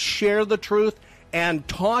you can share the truth and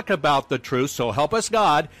talk about the truth, so help us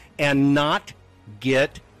God, and not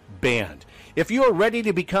get banned? If you are ready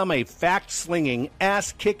to become a fact-slinging,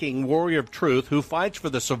 ass-kicking warrior of truth who fights for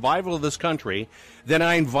the survival of this country, then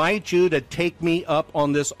I invite you to take me up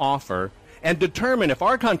on this offer and determine if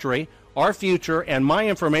our country, our future, and my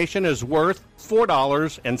information is worth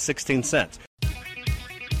 $4.16.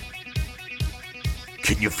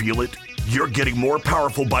 Can you feel it? You're getting more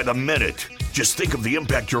powerful by the minute. Just think of the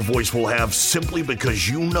impact your voice will have simply because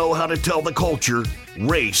you know how to tell the culture,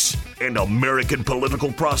 race, and American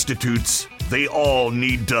political prostitutes they all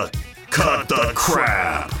need to Cut the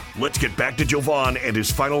crap. Let's get back to Jovan and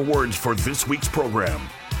his final words for this week's program.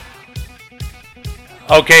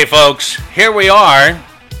 Okay, folks, here we are.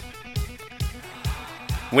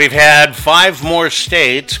 We've had 5 more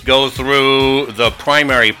states go through the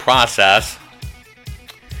primary process.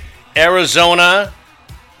 Arizona,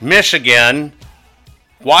 Michigan,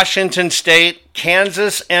 Washington State,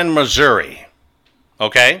 Kansas, and Missouri.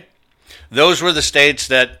 Okay? Those were the states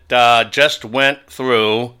that just went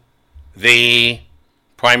through the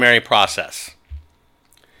primary process.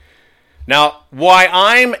 Now, why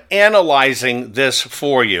I'm analyzing this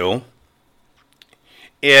for you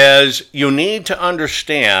is you need to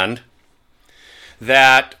understand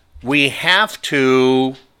that we have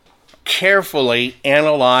to carefully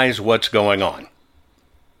analyze what's going on.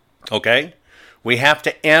 Okay? We have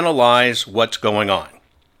to analyze what's going on.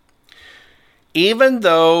 Even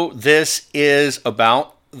though this is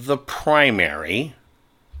about the primary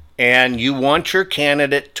and you want your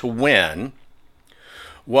candidate to win,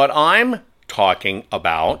 what I'm talking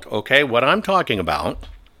about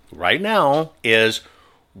right now is,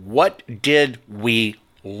 what did we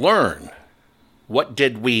learn? What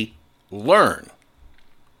did we learn?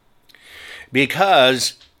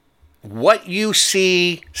 Because what you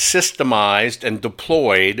see systemized and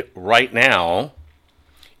deployed right now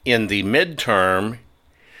in the midterm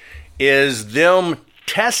is them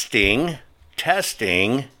testing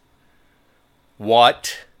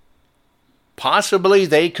what possibly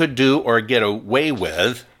they could do or get away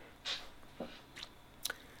with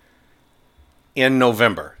in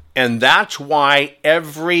November. And that's why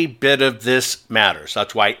every bit of this matters.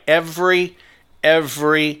 That's why every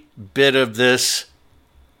bit of this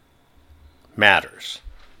matters.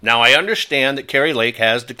 Now, I understand that Kari Lake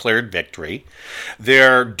has declared victory.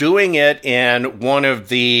 They're doing it in one of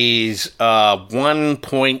these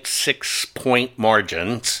 1.6 point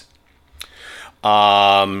margins.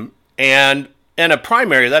 And in a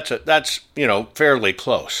primary, that's fairly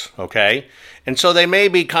close, okay? And so they may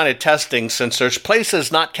be kind of testing, since there's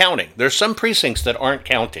places not counting. There's some precincts that aren't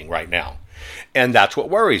counting right now. And that's what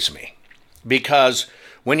worries me. Because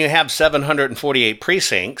when you have 748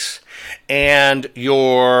 precincts and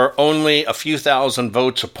you're only a few thousand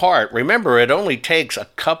votes apart, remember, it only takes a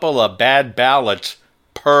couple of bad ballots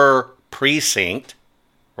per precinct,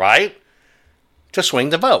 right, to swing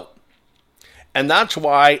the vote. And that's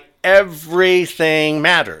why everything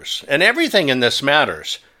matters. And everything in this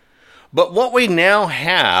matters. But what we now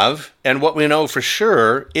have, and what we know for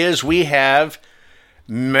sure, is we have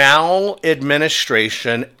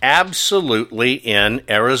maladministration absolutely in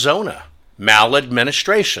Arizona.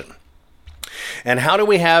 Maladministration. And how do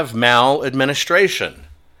we have maladministration?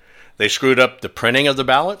 They screwed up the printing of the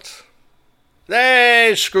ballots.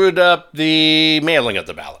 They screwed up the mailing of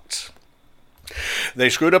the ballots. They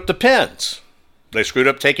screwed up the pins. They screwed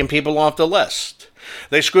up taking people off the list.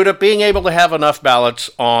 They screwed up being able to have enough ballots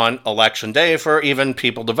on Election Day for even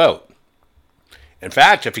people to vote. In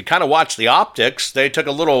fact, if you kind of watch the optics, they took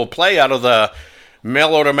a little play out of the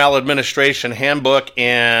mail order maladministration handbook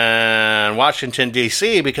in Washington,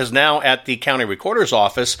 D.C., because now at the county recorder's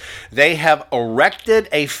office, they have erected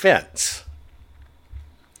a fence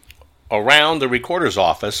around the recorder's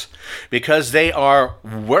office because they are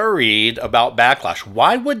worried about backlash.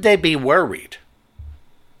 Why would they be worried?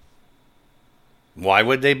 Why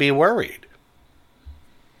would they be worried?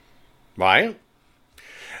 Right?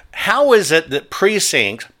 How is it that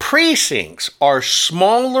precincts are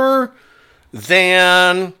smaller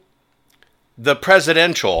than the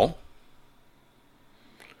presidential,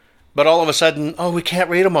 but all of a sudden, we can't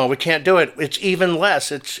read them all. We can't do it. It's even less.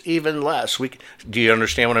 Do you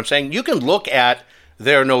understand what I'm saying? You can look at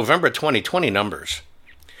their November 2020 numbers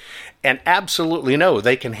and absolutely know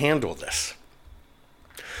they can handle this.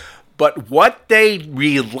 But what they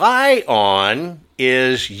rely on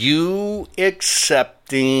is you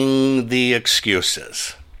accepting the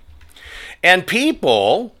excuses. And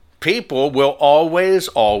people will always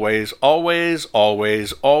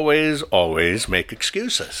make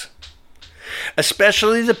excuses.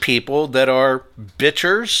 Especially the people that are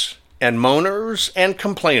bitchers and moaners and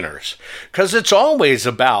complainers. Because it's always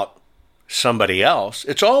about somebody else.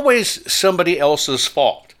 It's always somebody else's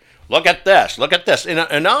fault. Look at this. And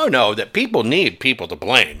I know that people need people to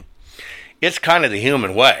blame. It's kind of the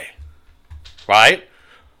human way, right?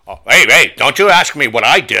 Hey, don't you ask me what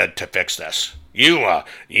I did to fix this. You're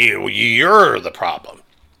the problem.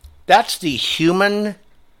 That's the human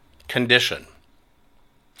condition.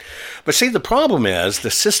 But see, the problem is the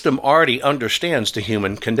system already understands the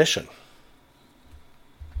human condition.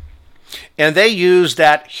 And they use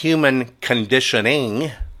that human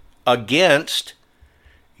conditioning against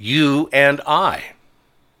you and I.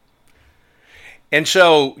 And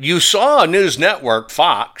so you saw a news network,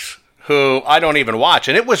 Fox, who I don't even watch,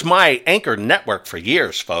 and it was my anchor network for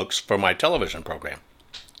years, folks, for my television program.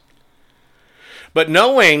 But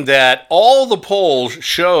knowing that all the polls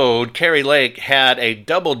showed Kari Lake had a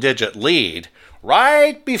double-digit lead,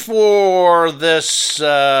 right before this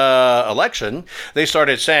election, they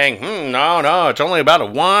started saying, no, it's only about a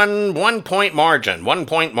one point margin, 1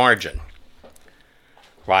 point margin.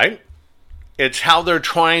 Right? It's how they're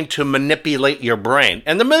trying to manipulate your brain.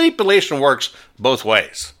 And the manipulation works both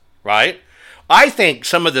ways, right? I think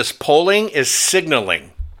some of this polling is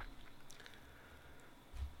signaling.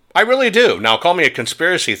 I really do. Now, call me a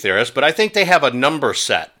conspiracy theorist, but I think they have a number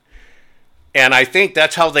set. And I think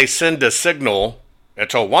that's how they send a signal.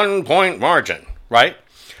 It's a 1 point margin, right?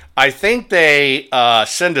 I think they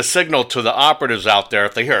send a signal to the operatives out there.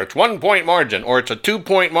 If they hear it's 1 point margin or it's a 2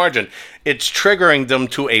 point margin, it's triggering them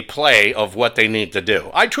to a play of what they need to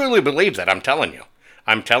do. I truly believe that. I'm telling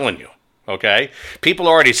you. Okay? People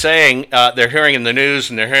are already saying, they're hearing in the news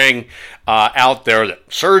and they're hearing out there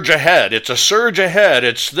that surge ahead. It's a surge ahead.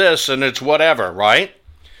 It's this and it's whatever, right?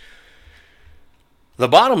 The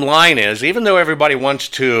bottom line is, even though everybody wants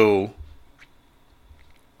to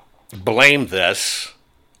blame this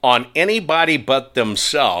on anybody but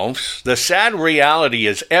themselves, the sad reality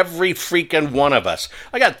is every freaking one of us.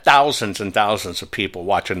 I got thousands and thousands of people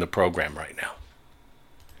watching the program right now.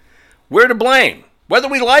 We're to blame. Whether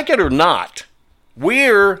we like it or not,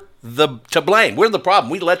 we're to blame. We're the problem.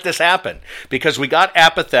 We let this happen because we got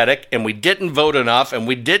apathetic and we didn't vote enough and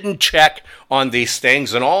we didn't check on these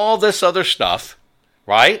things and all this other stuff,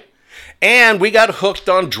 right? And we got hooked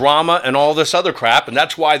on drama and all this other crap, and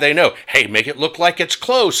that's why they know, hey, make it look like it's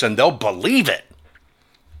close, and they'll believe it,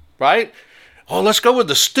 right? Oh, let's go with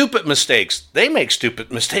the stupid mistakes. They make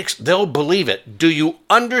stupid mistakes. They'll believe it. Do you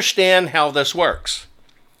understand how this works?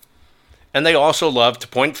 And they also love to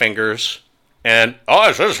point fingers and,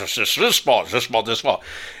 it's this fault, this fault.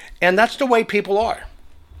 And that's the way people are.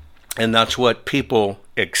 And that's what people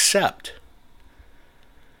accept.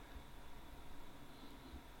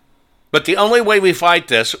 But the only way we fight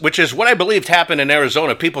this, which is what I believed happened in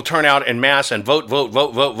Arizona, people turn out en masse and vote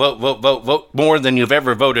more than you've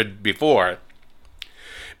ever voted before.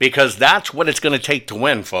 Because that's what it's going to take to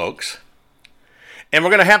win, folks. And we're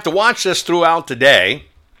going to have to watch this throughout the day.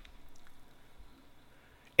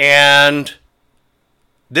 And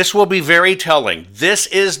this will be very telling. This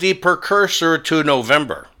is the precursor to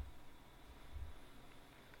November.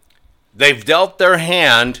 They've dealt their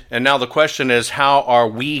hand, and now the question is, how are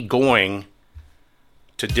we going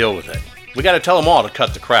to deal with it? We got to tell them all to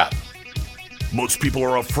cut the crap. Most people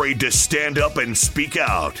are afraid to stand up and speak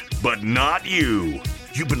out, but not you.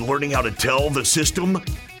 You've been learning how to tell the system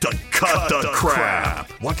to cut the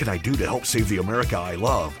crap. What can I do to help save the America I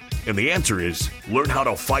love? And the answer is, learn how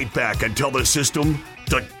to fight back and tell the system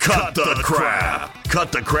to cut the crap.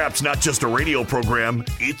 Cut the Crap's not just a radio program,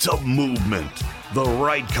 it's a movement. The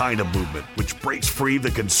right kind of movement, which breaks free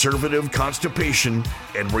the conservative constipation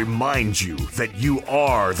and reminds you that you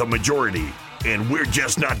are the majority. And we're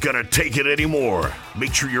just not going to take it anymore.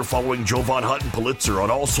 Make sure you're following Jovan Hutton Pulitzer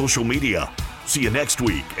on all social media. See you next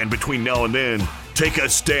week. And between now and then, take a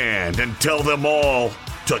stand and tell them all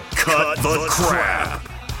to cut the crap.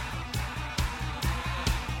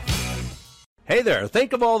 Hey there,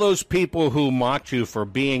 think of all those people who mocked you for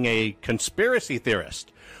being a conspiracy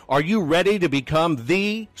theorist. Are you ready to become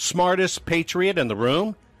the smartest patriot in the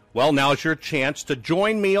room? Well, now's your chance to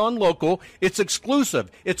join me on Local. It's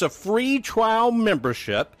exclusive. It's a free trial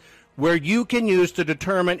membership where you can use to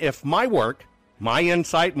determine if my work, my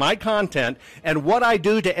insight, my content, and what I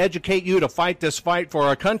do to educate you to fight this fight for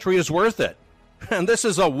our country is worth it. And this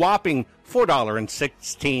is a whopping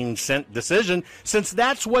 $4.16 decision, since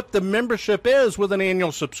that's what the membership is with an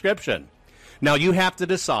annual subscription. Now, you have to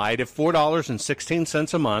decide if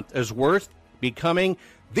 $4.16 a month is worth becoming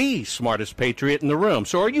the smartest patriot in the room.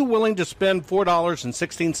 So are you willing to spend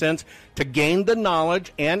 $4.16 to gain the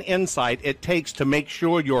knowledge and insight it takes to make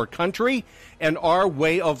sure your country and our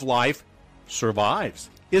way of life survives?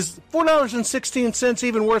 Is $4.16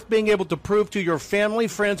 even worth being able to prove to your family,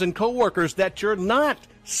 friends, and coworkers that you're not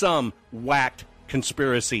some whacked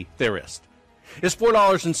conspiracy theorist? Is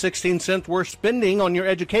 $4.16 worth spending on your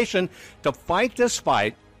education to fight this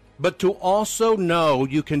fight, but to also know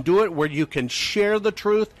you can do it where you can share the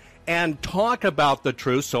truth and talk about the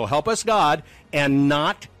truth, so help us God, and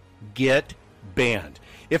not get banned?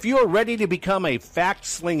 If you are ready to become a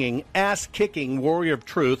fact-slinging, ass-kicking warrior of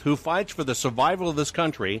truth who fights for the survival of this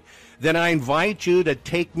country, then I invite you to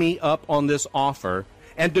take me up on this offer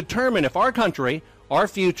and determine if our country, our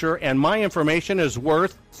future, and my information is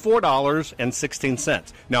worth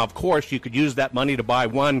 $4.16. Now, of course, you could use that money to buy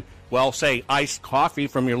one, well, say, iced coffee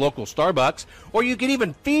from your local Starbucks, or you could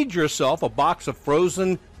even feed yourself a box of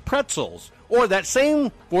frozen pretzels. Or that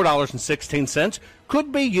same $4.16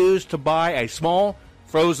 could be used to buy a small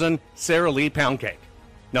frozen Sara Lee pound cake.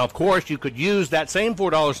 Now, of course, you could use that same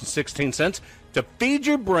 $4.16 to feed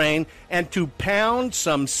your brain and to pound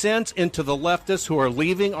some sense into the leftists who are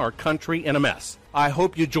leaving our country in a mess. I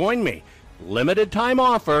hope you join me. Limited time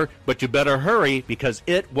offer, but you better hurry because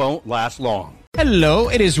it won't last long. Hello,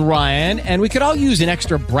 it is Ryan, and we could all use an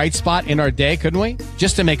extra bright spot in our day, couldn't we?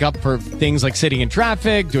 Just to make up for things like sitting in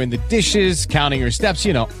traffic, doing the dishes, counting your steps,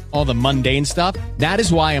 you know, all the mundane stuff. That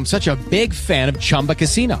is why I'm such a big fan of Chumba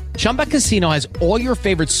Casino. Chumba Casino has all your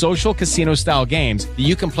favorite social casino-style games that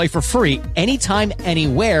you can play for free anytime,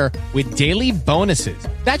 anywhere with daily bonuses.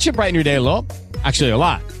 That should brighten your day a little. Actually, a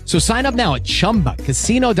lot. So sign up now at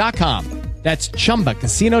ChumbaCasino.com. That's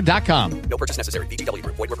ChumbaCasino.com. No purchase necessary. VGW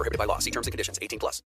Group. Void where prohibited by law. See terms and conditions. 18+.